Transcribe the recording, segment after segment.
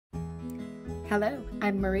Hello,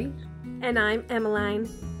 I'm Marie. And I'm Emmeline,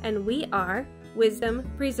 and we are Wisdom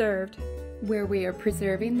Preserved, where we are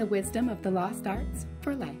preserving the wisdom of the lost arts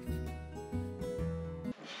for life.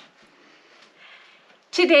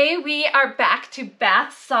 Today we are back to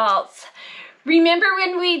bath salts. Remember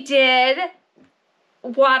when we did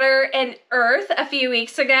water and earth a few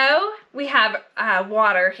weeks ago? We have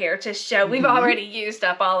water here to show. We've already used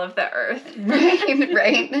up all of the earth.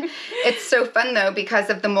 Right. It's so fun though because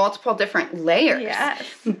of the multiple different layers. Yes.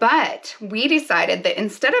 But we decided that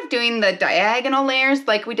instead of doing the diagonal layers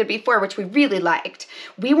like we did before, which we really liked,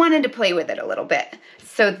 we wanted to play with it a little bit.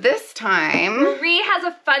 So this time, Marie has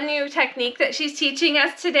a fun new technique that she's teaching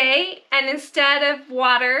us today. And instead of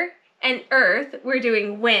water and earth, we're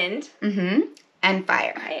doing wind and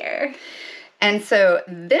fire. Fire. And so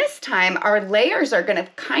this time our layers are going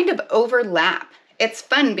to kind of overlap. It's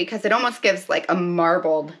fun because it almost gives like a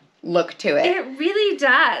marbled look to it. It really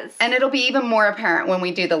does. And it'll be even more apparent when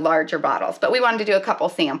we do the larger bottles. But we wanted to do a couple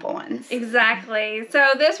sample ones. Exactly.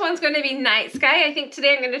 So this one's going to be night sky. I think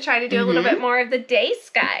today I'm going to try to do a little bit more of the day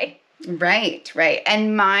sky. Right.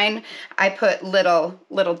 And mine, I put little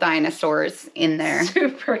dinosaurs in there.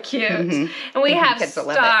 Super cute. And we have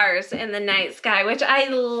stars in the night sky, which I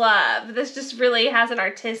love. This just really has an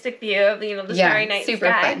artistic view of, the starry night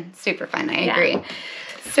sky. Super fun. I agree.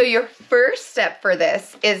 So your first step for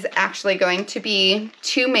this is actually going to be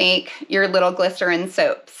to make your little glycerin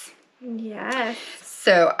soaps. Yes.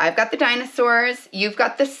 So I've got the dinosaurs. You've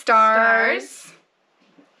got the stars.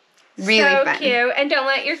 Really so fun. Cute. And don't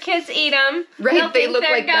let your kids eat them. Right, they look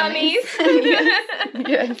like gummies.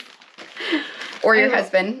 Yes. Or your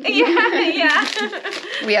husband. Yeah.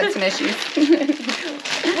 We had some issues.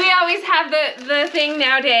 We always have the thing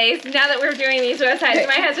nowadays, now that we're doing these websites,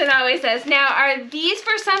 my husband always says, now, are these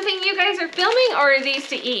for something you guys are filming, or are these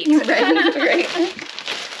to eat? Right.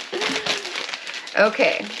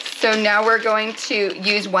 Okay, so now we're going to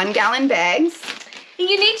use 1 gallon bags.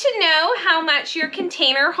 You need to know how much your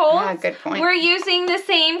container holds. Yeah, good point. We're using the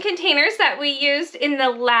same containers that we used in the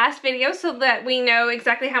last video so that we know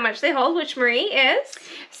exactly how much they hold, which Marie is.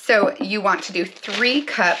 So you want to do 3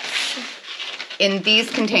 cups in these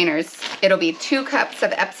containers. It'll be 2 cups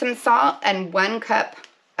of Epsom salt and 1 cup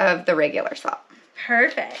of the regular salt.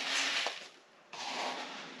 Perfect.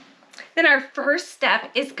 Then our first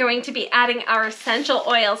step is going to be adding our essential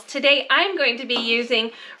oils. Today I'm going to be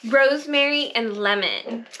using rosemary and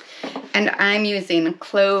lemon. And I'm using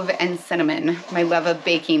clove and cinnamon. My love of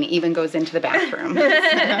baking even goes into the bathroom.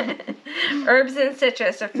 Herbs and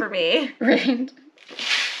citrus are for me. Right.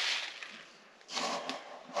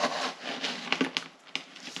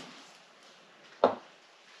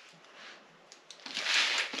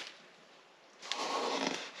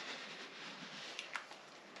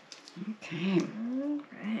 Okay. All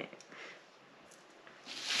right.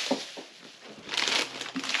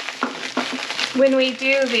 When we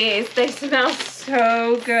do these, they smell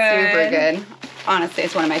so good. Super good. Honestly,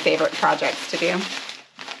 it's one of my favorite projects to do.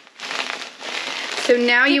 So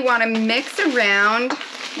now you want to mix around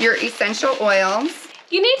your essential oils.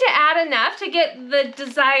 You need to add enough to get the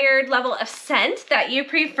desired level of scent that you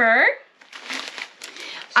prefer.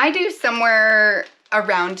 I do somewhere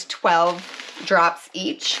around 12 drops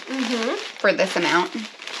each for this amount.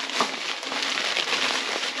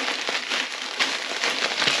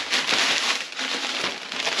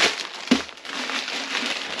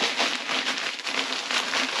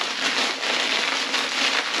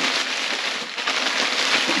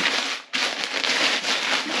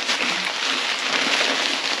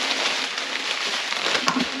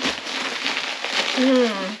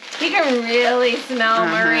 You can really smell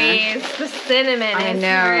Marie's. The cinnamon is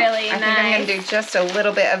really nice. I think I'm going to do just a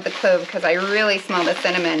little bit of the clove because I really smell the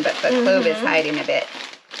cinnamon, but the clove is hiding a bit.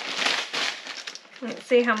 Let's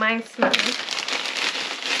see how mine smells.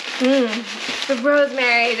 The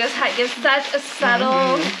rosemary just gives such a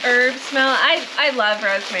subtle herb smell. I love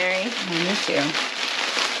rosemary. Me too.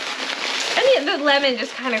 And the lemon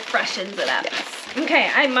just kind of freshens it up. Yes.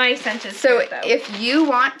 Okay, my scent is so good, though. If you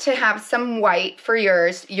want to have some white for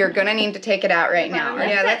yours, you're going to need to take it out right now.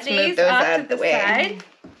 Let's move those out of the way. Side.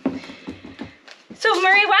 So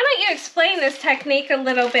Marie, why don't you explain this technique a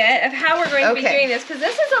little bit of how we're going to be doing this, because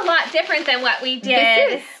this is a lot different than what we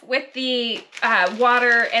did with the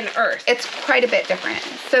water and earth. It's quite a bit different.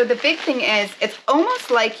 So the big thing is it's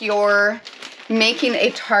almost like you're making a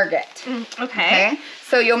target. Okay.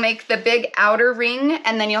 So you'll make the big outer ring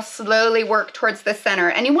and then you'll slowly work towards the center.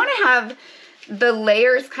 And you want to have the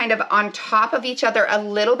layers kind of on top of each other a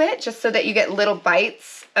little bit, just so that you get little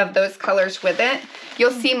bites of those colors with it.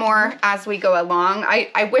 You'll see more as we go along.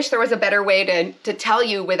 I wish there was a better way to tell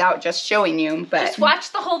you without just showing you, but just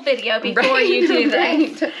watch the whole video before you do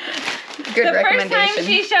this. Right. Good recommendation. The first time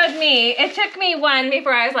she showed me, it took me one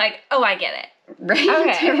before I was like, oh, I get it. Right.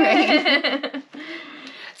 Okay. Right.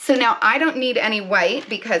 So now I don't need any white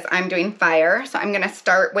because I'm doing fire. So I'm going to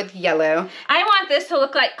start with yellow. I want this to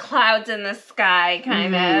look like clouds in the sky,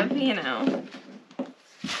 kind of, you know.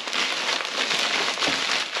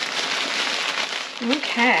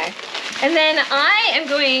 Okay. And then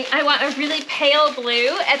I want a really pale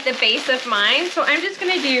blue at the base of mine. So I'm just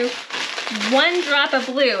going to do 1 drop of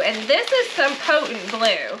blue. And this is some potent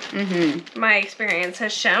blue, my experience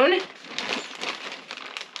has shown.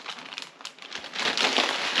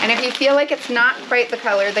 And if you feel like it's not quite the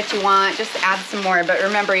color that you want, just add some more. But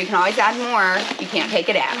remember, you can always add more. You can't take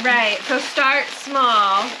it out. Right. So start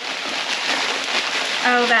small.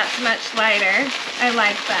 Oh, that's much lighter. I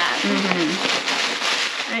like that.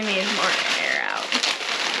 I need more air out.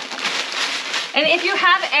 And if you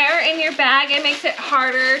have air in your bag, it makes it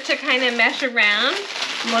harder to kind of mesh around,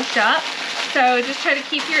 mush up. So just try to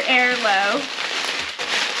keep your air low.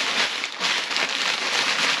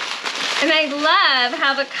 And I love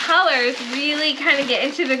how the colors really kind of get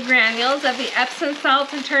into the granules of the Epsom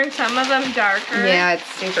salts and turn some of them darker. Yeah, it's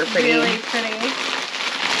super pretty. Really pretty.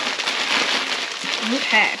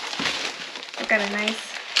 Okay. I've got a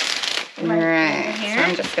nice Alright, so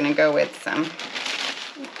I'm just going to go with some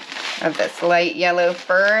of this light yellow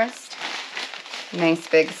first. Nice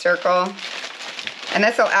big circle. And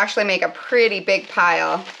this will actually make a pretty big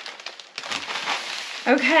pile.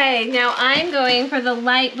 Okay, now I'm going for the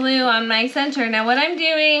light blue on my center. Now what I'm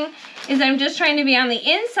doing is I'm just trying to be on the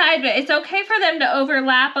inside, but it's okay for them to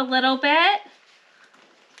overlap a little bit.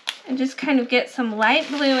 And just kind of get some light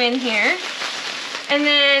blue in here. And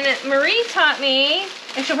then Marie taught me,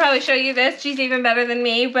 and she'll probably show you this, she's even better than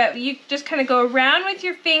me, but you just kind of go around with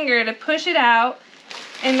your finger to push it out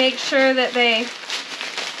and make sure that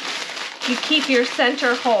you keep your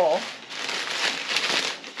center whole.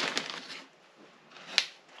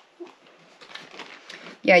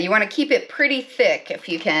 Yeah, you want to keep it pretty thick if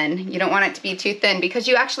you can. You don't want it to be too thin because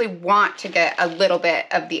you actually want to get a little bit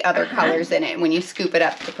of the other colors in it when you scoop it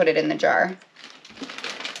up to put it in the jar.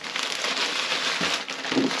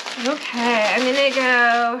 Okay, I'm gonna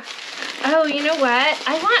go, oh, you know what?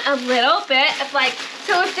 I want a little bit of like,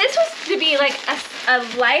 so if this was to be like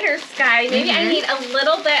a lighter sky, maybe I need a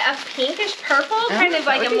little bit of pinkish purple, kind of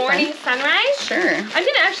like a morning sunrise. Sure. I'm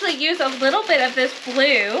gonna actually use a little bit of this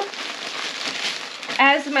blue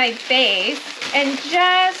as my base and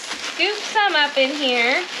just scoop some up in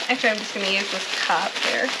here. Actually, I'm just gonna use this cup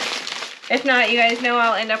here. If not, you guys know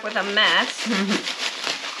I'll end up with a mess.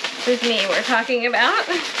 This is me we're talking about.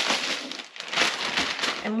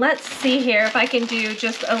 And let's see here if I can do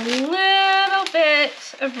just a little bit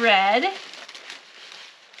of red.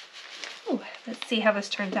 Ooh, let's see how this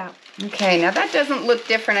turns out. Okay, now that doesn't look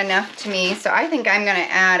different enough to me, so I think I'm gonna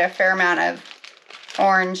add a fair amount of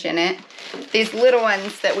orange in it. These little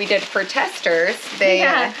ones that we did for testers, they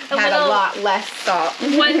had a lot less salt.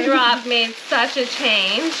 1 drop made such a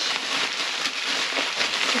change.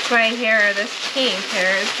 That's why here, this pink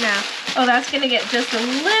here is now, oh, that's gonna get just a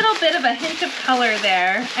little bit of a hint of color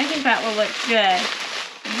there. I think that will look good.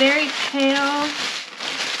 Very pale,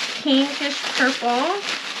 pinkish purple.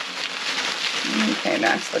 Okay,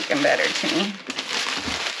 that's looking better to me.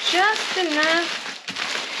 Just enough.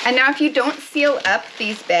 And now if you don't seal up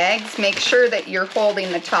these bags, make sure that you're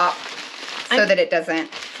holding the top so that it doesn't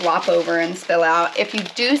flop over and spill out. If you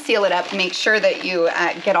do seal it up, make sure that you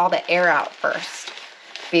get all the air out first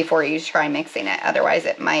before you try mixing it. Otherwise,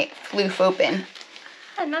 it might floof open.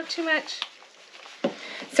 Not too much.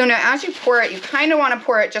 So now as you pour it, you kind of want to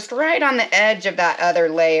pour it just right on the edge of that other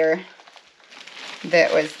layer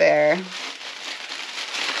that was there.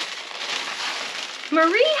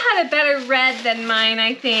 Marie had a better red than mine,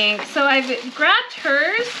 I think. So I've grabbed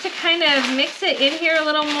hers to kind of mix it in here a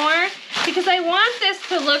little more because I want this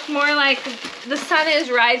to look more like the sun is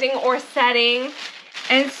rising or setting.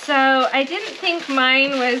 And so I didn't think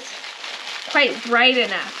mine was quite bright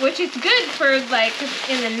enough, which is good for like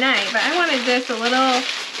in the night, but I wanted this a little,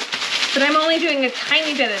 but I'm only doing a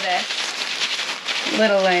tiny bit of this. A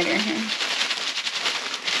little lighter here.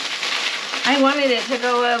 I wanted it to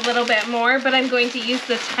go a little bit more, but I'm going to use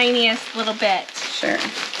the tiniest little bit. Sure.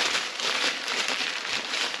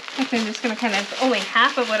 Actually, I'm just going to kind of only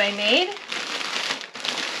half of what I made.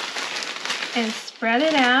 And spread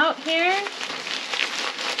it out here.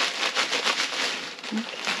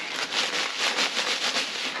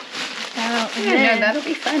 know, that'll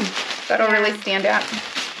be fun. That'll really stand out.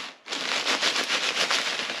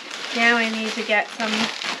 Now I need to get some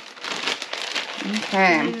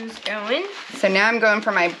blues going. So now I'm going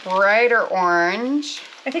for my brighter orange.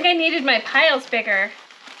 I think I needed my piles bigger,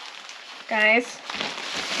 guys.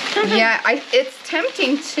 Yeah, it's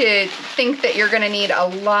tempting to think that you're going to need a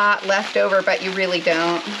lot left over, but you really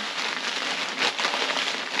don't.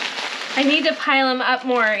 I need to pile them up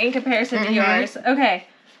more in comparison to yours. Okay.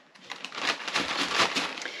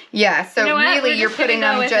 Yeah, so you know really you're putting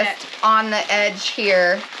them just on the edge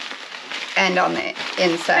here and on the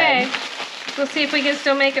inside. Okay. We'll see if we can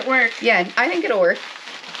still make it work. Yeah, I think it'll work.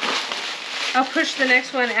 I'll push the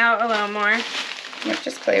next one out a little more. Yep,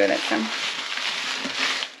 just play with it some.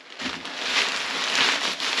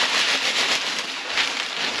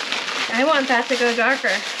 I want that to go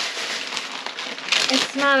darker.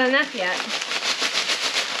 It's not enough yet.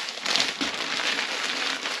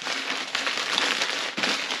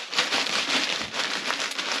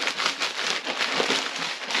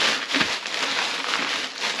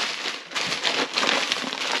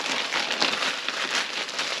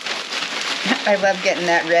 I love getting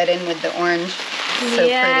that red in with the orange. So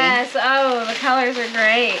yes. pretty. Oh, the colors are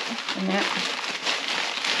great. Yep.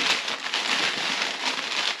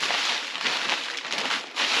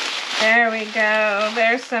 There we go.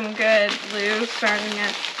 There's some good blue starting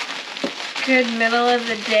at good middle of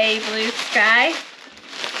the day blue sky.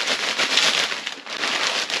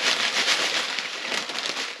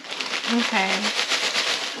 Okay.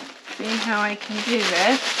 See how I can do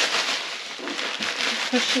this.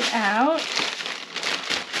 Push it out.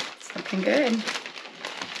 It's looking good.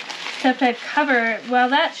 Except I've covered, well,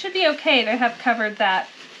 that should be okay to have covered that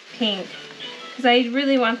pink. Because I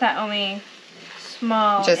really want that only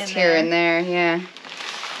small just in here there. and there, yeah.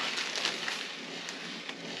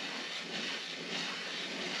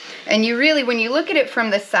 And you really, when you look at it from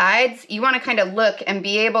the sides, you want to kind of look and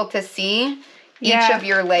be able to see each of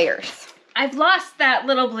your layers. I've lost that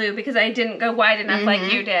little blue because I didn't go wide enough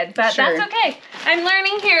like you did, but that's okay. I'm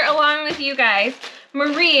learning here along with you guys.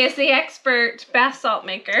 Marie is the expert bath salt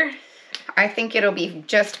maker. I think it'll be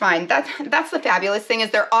just fine. That's the fabulous thing,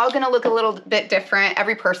 is they're all going to look a little bit different.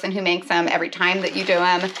 Every person who makes them, every time that you do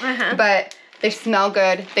them. But they smell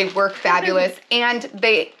good, they work fabulous, and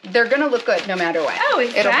they're going to look good no matter what. Oh,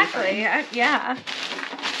 exactly. Yeah.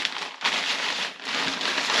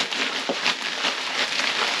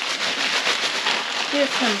 Get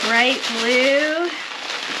some bright blue.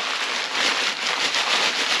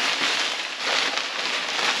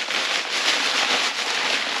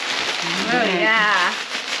 Oh, yeah.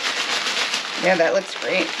 Yeah, that looks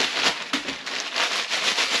great.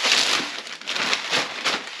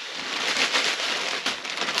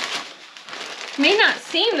 May not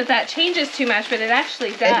seem that changes too much, but it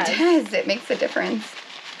actually does. It does. It makes a difference.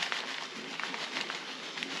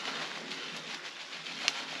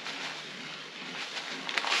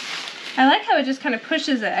 I like how it just kind of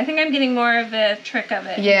pushes it. I think I'm getting more of the trick of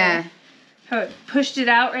it. Yeah. How it pushed it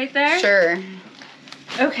out right there. Sure.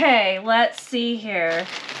 Okay, let's see here.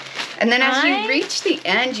 And then as you reach the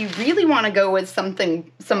end, you really want to go with some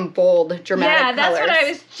bold, dramatic colors. Yeah, that's what I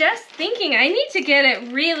was just thinking. I need to get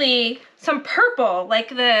it really, some purple, I'm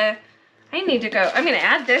going to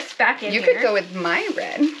add this back in here. You could go with my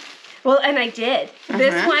red. Well, and I did.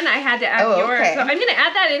 This one, I had to add yours. Okay. So I'm going to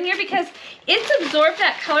add that in here because it's absorbed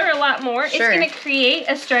that color a lot more. It's going to create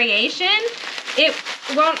a striation. It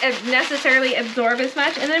won't necessarily absorb as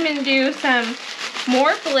much. And then I'm going to do some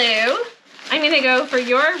more blue. I'm going to go for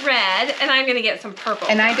your red, and I'm going to get some purple.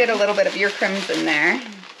 And I did a little bit of your crimson there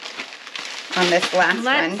on this last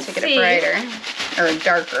one to get it brighter, or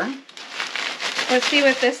darker. Let's see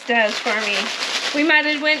what this does for me. We might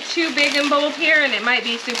have went too big and bold here, and it might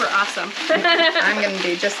be super awesome. I'm going to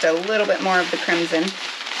do just a little bit more of the crimson.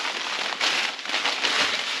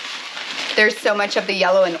 There's so much of the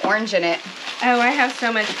yellow and orange in it. Oh, I have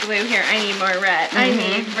so much blue here. I need more red. I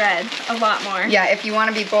need red a lot more. Yeah, if you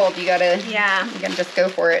want to be bold, you gotta just go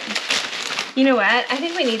for it. You know what? I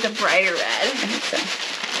think we need the brighter red. I think so.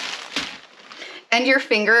 And your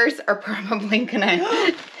fingers are probably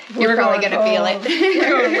gonna. You're probably gonna feel it. We're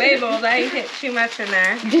going way bold. I hit too much in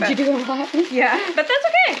there. Did you do a lot? Yeah, but that's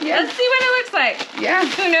okay. Yeah. Let's see what it looks like. Yeah.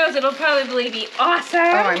 Who knows? It'll probably be awesome.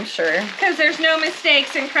 Oh, I'm sure. Because there's no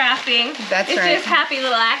mistakes in crafting. That's it's right. It's just happy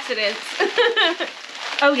little accidents.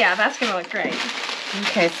 Oh yeah, that's gonna look great.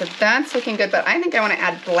 Okay, so that's looking good, but I think I want to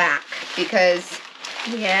add black because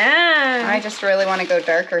I just really want to go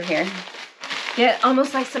darker here. Yeah,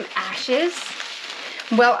 almost like some ashes.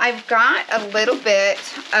 Well, I've got a little bit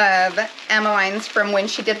of Emmeline's from when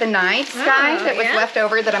she did the night sky that was left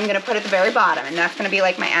over that I'm going to put at the very bottom, and that's going to be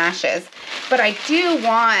like my ashes. But I do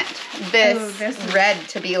want this red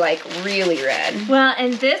to be like really red. Well,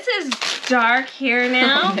 and this is dark here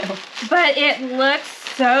now, but it looks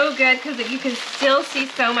so good because you can still see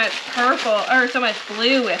so much purple or so much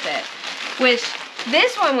blue with it, which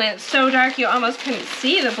this one went so dark you almost couldn't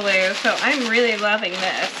see the blue, so I'm really loving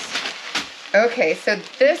this. Okay, so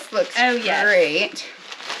this looks great.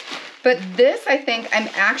 But this, I think, I'm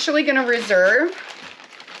actually going to reserve.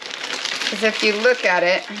 Because if you look at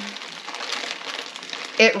it,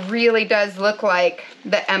 it really does look like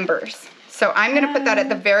the embers. So I'm going to put that at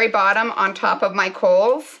the very bottom on top of my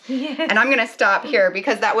coals. Yes. And I'm going to stop here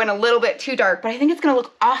because that went a little bit too dark. But I think it's going to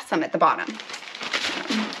look awesome at the bottom.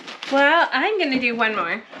 Well, I'm going to do one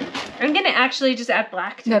more. I'm going to actually just add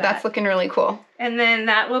black to that. No, that's looking really cool. And then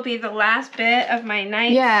that will be the last bit of my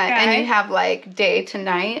night sky. And you have like day to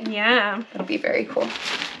night. Yeah. It'll be very cool.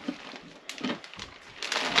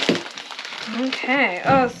 Okay.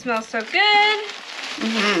 Oh, it smells so good.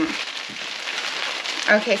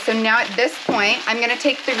 Okay, so now at this point, I'm going to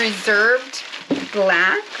take the reserved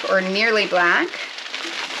black, or nearly black,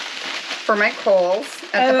 for my coals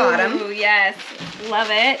at the bottom. Oh, yes. Love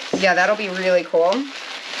it. Yeah, that'll be really cool.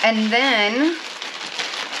 And then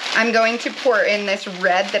I'm going to pour in this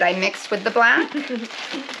red that I mixed with the black.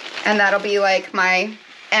 And that'll be like my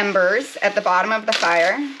embers at the bottom of the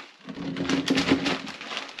fire.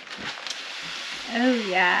 Oh,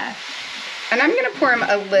 yeah. And I'm going to pour them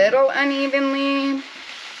a little unevenly.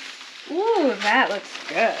 Ooh, that looks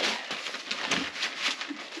good.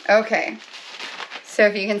 Okay. So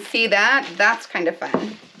if you can see that, that's kind of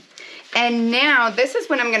fun. And now this is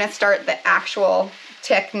when I'm going to start the actual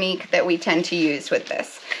technique that we tend to use with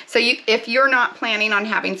this. So if you're not planning on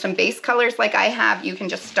having some base colors like I have, you can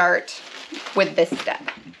just start with this step.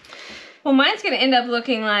 Well, mine's going to end up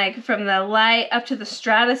looking like from the light up to the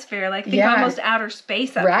stratosphere, like think almost outer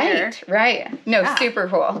space up here. Right. No, super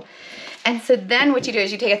cool. And so then what you do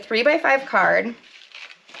is you take a 3x5 card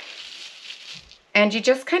and you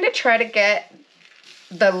just kind of try to get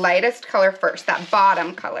the lightest color first, that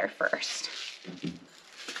bottom color first.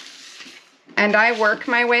 And I work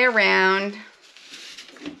my way around.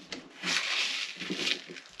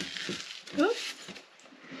 Ooh.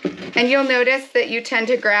 And you'll notice that you tend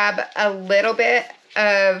to grab a little bit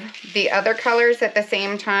of the other colors at the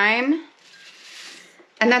same time.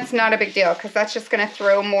 And that's not a big deal because that's just going to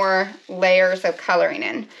throw more layers of coloring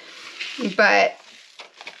in. But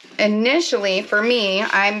initially, for me,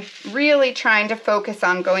 I'm really trying to focus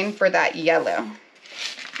on going for that yellow.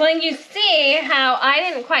 Well, you see how I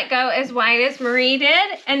didn't quite go as white as Marie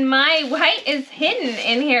did, and my white is hidden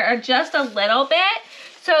in here just a little bit.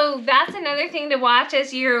 So that's another thing to watch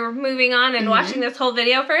as you're moving on and watching this whole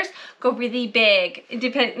video first. Go really big. It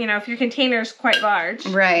depends, you know, if your container's quite large.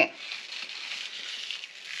 Right.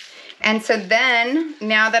 And so then,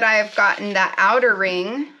 now that I've gotten that outer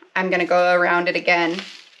ring, I'm going to go around it again.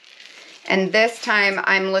 And this time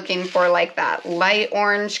I'm looking for like that light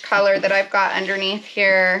orange color that I've got underneath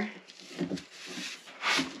here.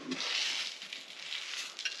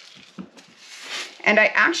 And I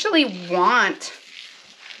actually want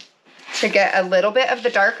to get a little bit of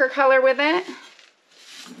the darker color with it,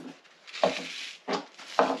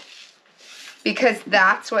 because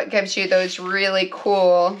that's what gives you those really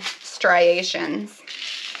cool striations.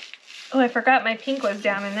 Oh, I forgot my pink was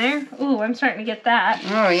down in there. Ooh, I'm starting to get that.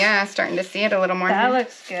 Oh yeah, starting to see it a little more. That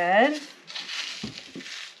looks good.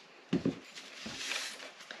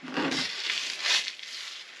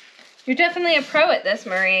 You're definitely a pro at this,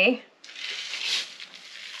 Marie.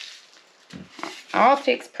 All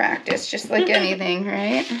takes practice, just like anything,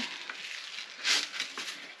 right?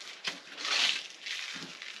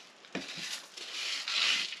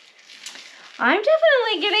 I'm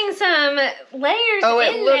definitely getting some layers Oh,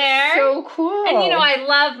 it in looks there. so cool. And you know, I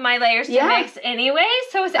love my layers to mix anyway,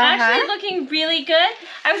 so it's actually looking really good.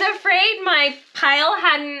 I was afraid my pile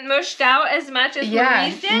hadn't mushed out as much as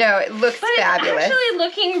Marie's did. No, it looks fabulous. It's actually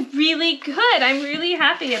looking really good. I'm really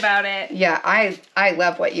happy about it. Yeah, I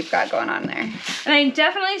love what you've got going on there. And I'm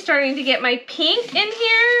definitely starting to get my pink in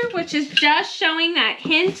here, which is just showing that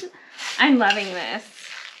hint. I'm loving this.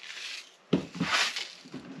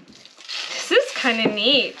 This is kind of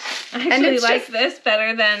neat. I actually like this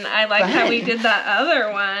better than I like how we did that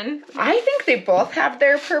other one. I think they both have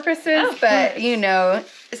their purposes, but you know,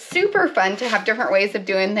 super fun to have different ways of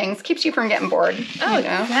doing things. Keeps you from getting bored. Oh, you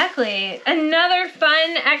know? Exactly. Another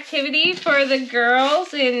fun activity for the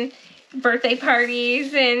girls in birthday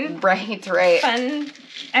parties and right. fun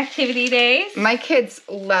activity days. My kids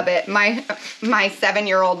love it. My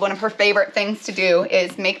 7-year-old, one of her favorite things to do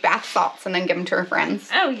is make bath salts and then give them to her friends.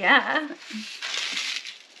 Oh, yeah.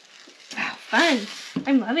 Wow, fun.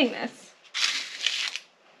 I'm loving this.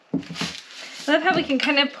 I love how we can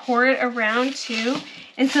kind of pour it around, too.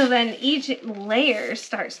 And so then each layer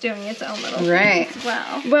starts doing its own little thing as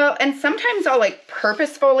well. Well, and sometimes I'll like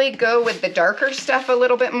purposefully go with the darker stuff a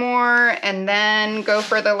little bit more and then go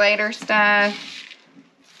for the lighter stuff.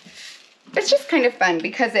 It's just kind of fun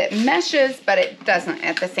because it meshes, but it doesn't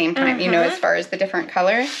at the same time, you know, as far as the different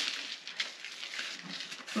colors.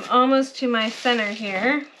 I'm almost to my center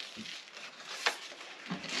here.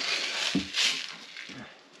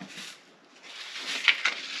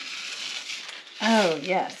 Oh,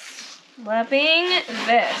 yes. Loving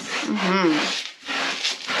this.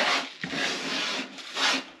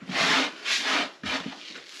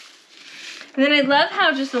 And then I love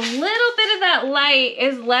how just a little bit of that light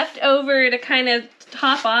is left over to kind of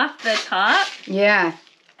top off the top. Yeah.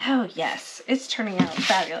 Oh, yes. It's turning out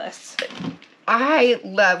fabulous. I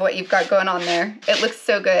love what you've got going on there. It looks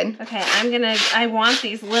so good. Okay, I want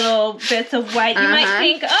these little bits of white. You might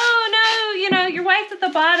think, oh no, you know, your white's at the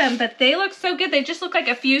bottom, but they look so good. They just look like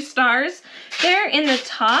a few stars there in the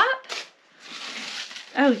top.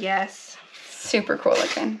 Oh, yes. Super cool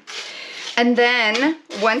looking. And then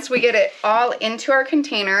once we get it all into our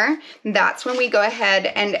container, that's when we go ahead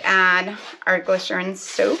and add our glycerin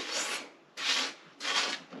soaps.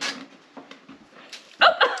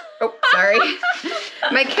 Oh, sorry.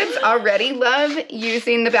 My kids already love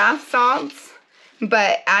using the bath salts,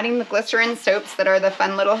 but adding the glycerin soaps that are the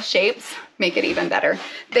fun little shapes make it even better.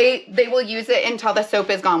 They will use it until the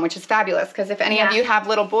soap is gone, which is fabulous because if any of you have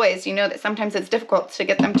little boys, you know that sometimes it's difficult to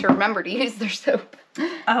get them to remember to use their soap.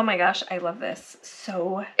 Oh my gosh, I love this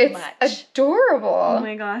so much. It's adorable. Oh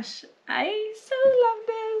my gosh, I so love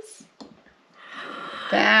this.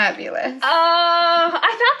 Fabulous. Oh,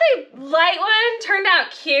 I thought the light one turned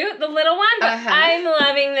out cute, the little one, but I'm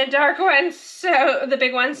loving the dark one, the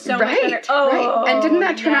big one so much better. Oh, and didn't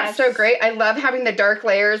that turn out so great? I love having the dark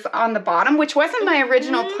layers on the bottom, which wasn't my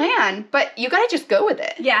original plan, but you gotta just go with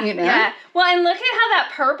it. Yeah, you know? yeah. Well, and look at how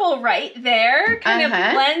that purple right there kind of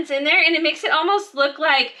blends in there, and it makes it almost look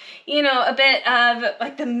like, you know, a bit of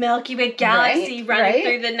like the Milky Way galaxy running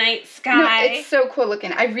through the night sky. No, it's so cool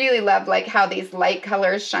looking. I really love like how these light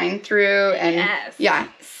colors shine through, and yeah,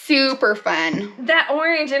 super fun. That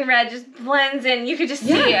orange and red just blends in. You could just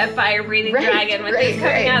see a fire-breathing dragon with this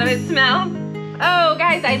coming out of its mouth. Oh,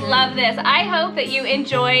 guys, I love this. I hope that you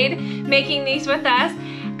enjoyed making these with us.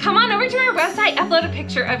 Come on over to our website, upload a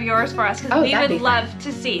picture of yours for us because we would love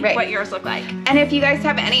to see what yours look like. And if you guys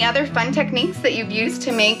have any other fun techniques that you've used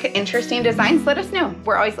to make interesting designs, let us know.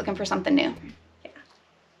 We're always looking for something new.